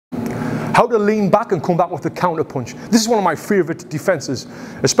How to lean back and come back with a counter punch. This is one of my favourite defences,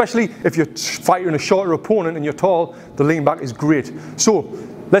 especially if you're fighting a shorter opponent and you're tall. The lean back is great. So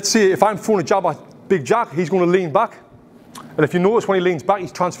let's say if I'm throwing a jab at Big Jack, he's going to lean back. And if you notice when he leans back,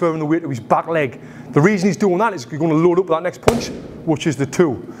 he's transferring the weight to his back leg. The reason he's doing that is he's going to load up that next punch, which is the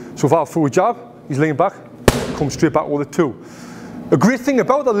 2. So if I throw a jab, he's leaning back, comes straight back with a 2. A great thing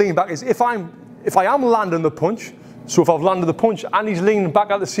about the lean back is if I am landing the punch, so if I've landed the punch and he's leaning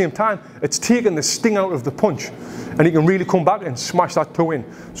back at the same time, it's taking the sting out of the punch. And he can really come back and smash that 2 in.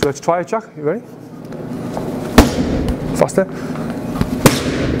 So let's try it, Jack. You ready? Faster.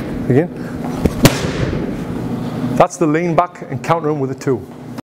 Again. That's the lean back and counter him with a 2.